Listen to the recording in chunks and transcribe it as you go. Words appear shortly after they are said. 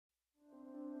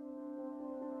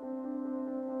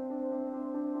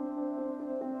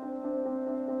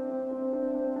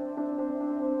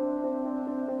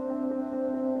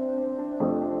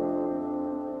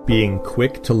Being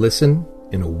Quick to Listen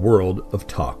in a World of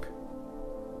Talk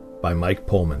by Mike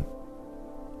Pullman.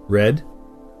 Read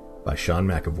by Sean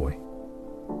McAvoy.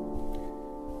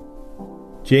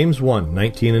 James 1,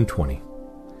 19 and 20.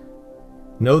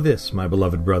 Know this, my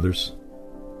beloved brothers.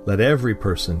 Let every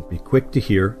person be quick to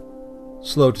hear,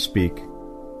 slow to speak,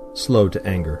 slow to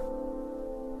anger.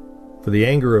 For the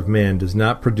anger of man does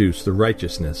not produce the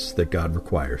righteousness that God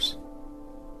requires.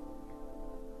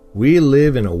 We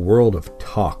live in a world of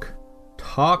talk.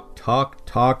 Talk,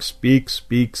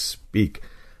 speak.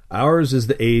 Ours is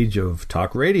the age of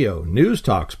talk radio, news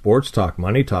talk, sports talk,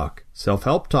 money talk,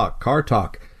 self-help talk, car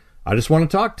talk. I just want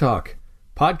to talk.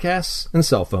 Podcasts and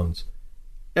cell phones.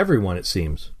 Everyone, it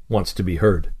seems, wants to be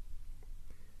heard.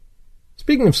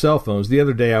 Speaking of cell phones, the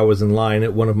other day I was in line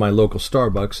at one of my local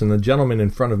Starbucks, and the gentleman in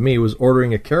front of me was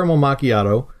ordering a caramel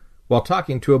macchiato while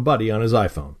talking to a buddy on his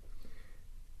iPhone.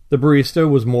 The barista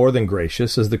was more than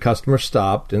gracious as the customer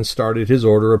stopped and started his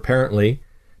order, apparently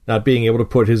not being able to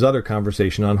put his other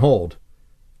conversation on hold.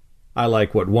 I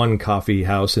like what one coffee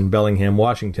house in Bellingham,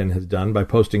 Washington has done by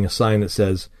posting a sign that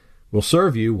says, "We'll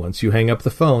serve you once you hang up the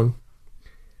phone."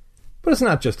 But it's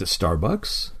not just at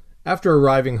Starbucks. After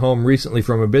arriving home recently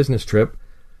from a business trip,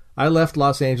 I left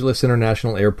Los Angeles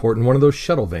International Airport in one of those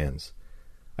shuttle vans.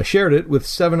 I shared it with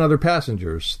 7 other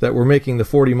passengers that were making the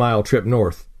 40-mile trip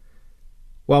north.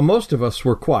 While most of us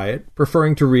were quiet,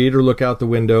 preferring to read or look out the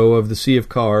window of the sea of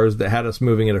cars that had us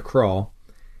moving at a crawl,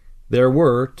 there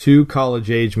were 2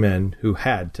 college-age men who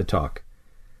had to talk.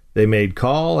 They made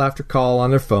call after call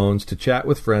on their phones to chat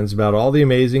with friends about all the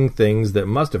amazing things that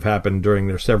must have happened during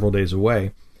their several days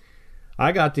away.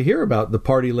 I got to hear about the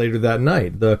party later that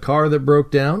night, the car that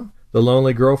broke down, the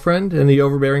lonely girlfriend, and the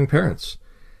overbearing parents.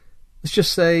 Let's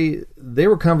just say they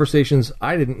were conversations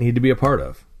I didn't need to be a part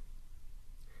of.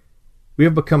 We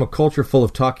have become a culture full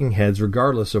of talking heads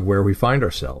regardless of where we find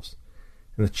ourselves,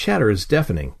 and the chatter is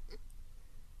deafening.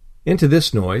 Into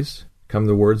this noise come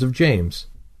the words of James.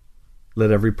 Let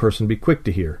every person be quick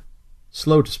to hear,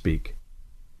 slow to speak.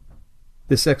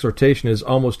 This exhortation is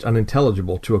almost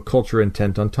unintelligible to a culture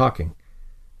intent on talking.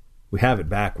 We have it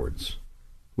backwards.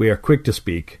 We are quick to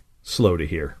speak, slow to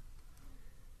hear.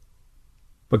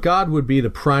 But God would be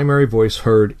the primary voice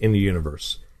heard in the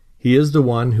universe. He is the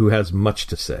one who has much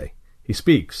to say. He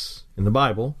speaks, in the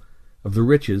Bible, of the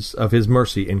riches of His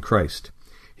mercy in Christ.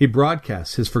 He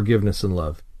broadcasts His forgiveness and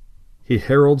love. He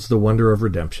heralds the wonder of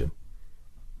redemption.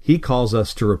 He calls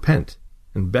us to repent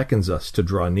and beckons us to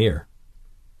draw near.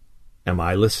 Am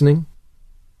I listening?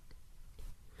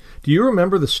 Do you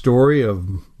remember the story of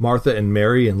Martha and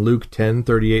Mary in Luke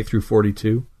 10:38 through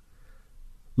 42?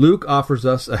 Luke offers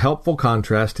us a helpful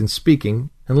contrast in speaking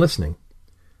and listening.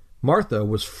 Martha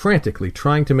was frantically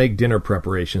trying to make dinner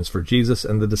preparations for Jesus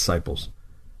and the disciples.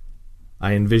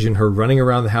 I envision her running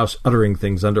around the house uttering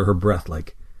things under her breath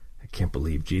like, "I can't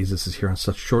believe Jesus is here on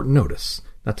such short notice,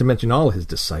 not to mention all His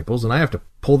disciples, and I have to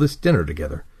pull this dinner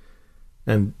together.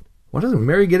 And why doesn't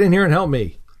Mary get in here and help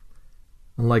me?"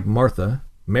 Unlike Martha,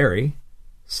 Mary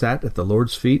sat at the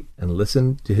Lord's feet and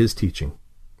listened to His teaching.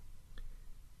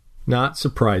 Not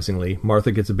surprisingly,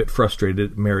 Martha gets a bit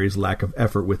frustrated at Mary's lack of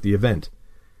effort with the event.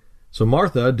 So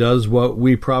Martha does what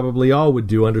we probably all would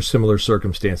do under similar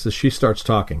circumstances. She starts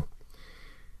talking.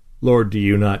 "Lord, do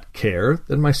you not care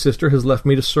that my sister has left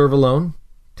me to serve alone?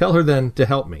 Tell her then to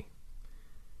help me."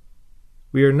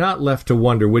 We are not left to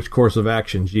wonder which course of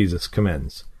action Jesus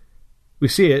commends. We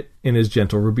see it in His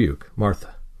gentle rebuke.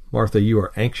 "Martha, Martha, you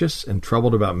are anxious and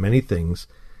troubled about many things,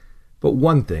 but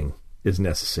one thing is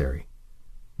necessary.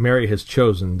 Mary has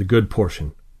chosen the good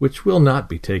portion, which will not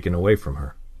be taken away from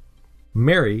her."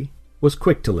 Mary was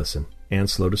quick to listen and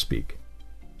slow to speak.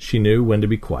 She knew when to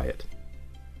be quiet.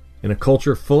 In a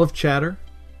culture full of chatter,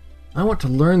 I want to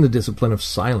learn the discipline of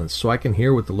silence so I can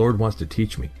hear what the Lord wants to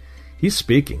teach me. He's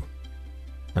speaking.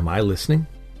 Am I listening?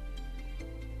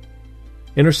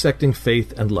 Intersecting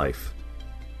faith and life.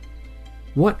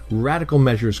 What radical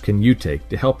measures can you take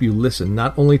to help you listen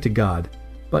not only to God,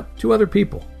 but to other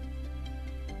people?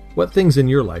 What things in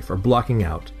your life are blocking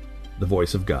out the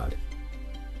voice of God?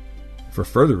 For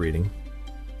further reading,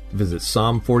 visit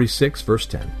Psalm 46, verse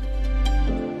 10.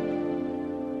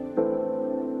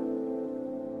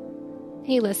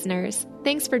 Hey listeners,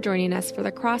 thanks for joining us for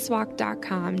the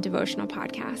Crosswalk.com devotional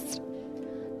podcast.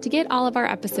 To get all of our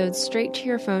episodes straight to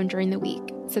your phone during the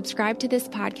week, subscribe to this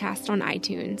podcast on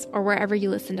iTunes or wherever you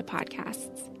listen to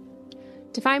podcasts.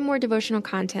 To find more devotional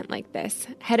content like this,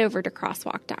 head over to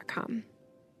Crosswalk.com.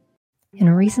 In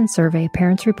a recent survey,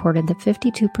 parents reported that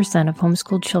 52% of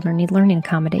homeschooled children need learning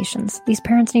accommodations. These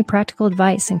parents need practical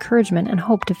advice, encouragement, and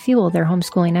hope to fuel their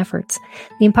homeschooling efforts.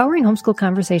 The Empowering Homeschool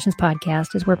Conversations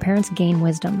podcast is where parents gain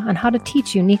wisdom on how to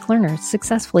teach unique learners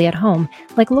successfully at home,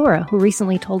 like Laura, who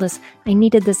recently told us, "I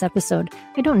needed this episode.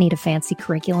 I don't need a fancy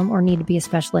curriculum or need to be a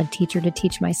special ed teacher to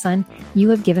teach my son.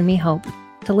 You have given me hope."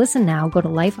 To listen now, go to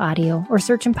Life Audio or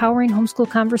search Empowering Homeschool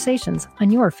Conversations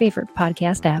on your favorite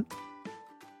podcast app.